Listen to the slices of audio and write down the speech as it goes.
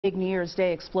Big New Year's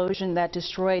Day explosion that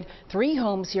destroyed 3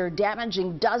 homes here,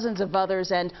 damaging dozens of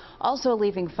others and also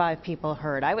leaving 5 people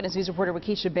hurt. Eyewitness News reporter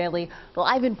Wakisha Bailey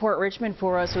live in Port Richmond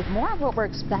for us with more of what we're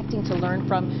expecting to learn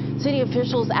from city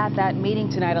officials at that meeting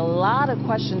tonight. A lot of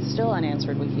questions still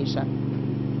unanswered, Wakisha.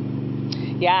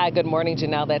 Yeah, good morning,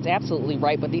 Janelle. That's absolutely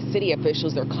right. But these city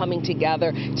officials are coming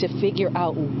together to figure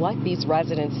out what these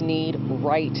residents need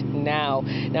right now.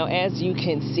 Now, as you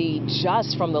can see,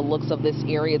 just from the looks of this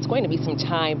area, it's going to be some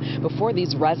time before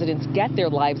these residents get their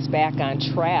lives back on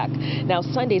track. Now,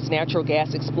 Sunday's natural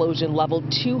gas explosion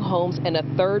leveled 2 homes and a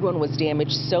third one was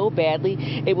damaged so badly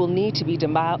it will need to be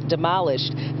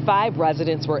demolished. 5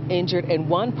 residents were injured and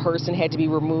 1 person had to be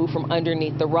removed from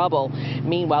underneath the rubble.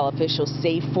 Meanwhile, officials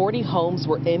say 40 homes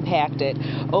were impacted.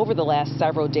 Over the last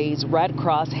several days, Red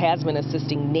Cross has been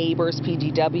assisting neighbors.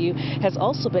 PGW has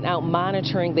also been out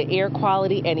monitoring the air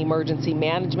quality, and emergency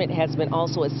management has been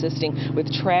also assisting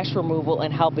with trash removal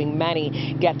and helping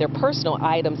many get their personal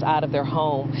items out of their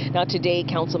home. Now today,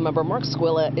 Councilmember Mark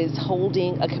Squilla is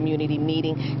holding a community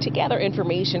meeting to gather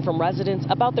information from residents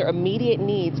about their immediate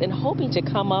needs and hoping to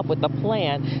come up with a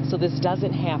plan so this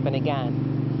doesn't happen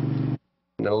again.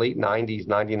 In the late 90s,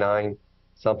 99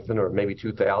 something, or maybe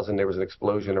 2000, there was an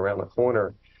explosion around the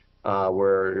corner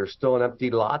where there's still an empty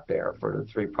lot there for the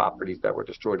 3 properties that were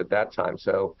destroyed at that time.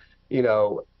 So, you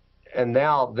know, and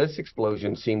now this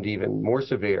explosion seemed even more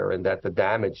severe in that the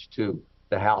damage to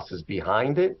the houses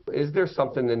behind it. Is there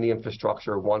something in the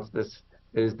infrastructure once this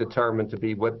is determined to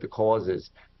be what the cause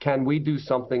is? Can we do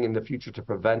something in the future to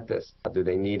prevent this? Do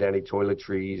they need any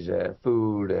toiletries,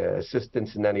 food,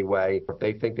 assistance in any way? If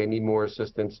they think they need more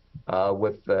assistance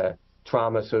with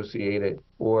trauma associated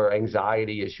or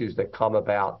anxiety issues that come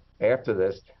about after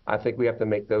this, I think we have to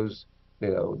make those,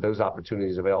 those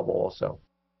opportunities available also.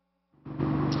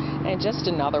 And just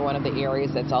another one of the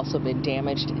areas that's also been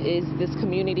damaged is this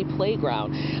community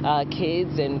playground.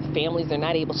 Kids and families are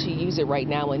not able to use it right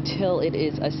now until it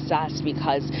is assessed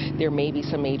because there may be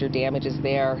some major damages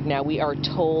there. Now, we are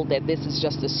told that this is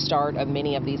just the start of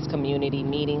many of these community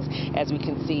meetings. As we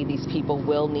can see, these people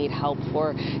will need help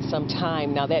for some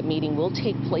time. Now, that meeting will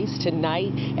take place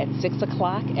tonight at 6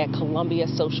 o'clock at Columbia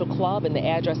Social Club, and the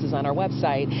address is on our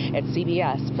website at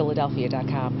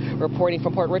cbsphiladelphia.com. Reporting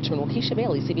from Port Richmond, Wakisha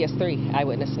Bailey, CBS 3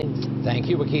 Eyewitness News. Thank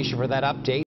you, Wakisha, for that update.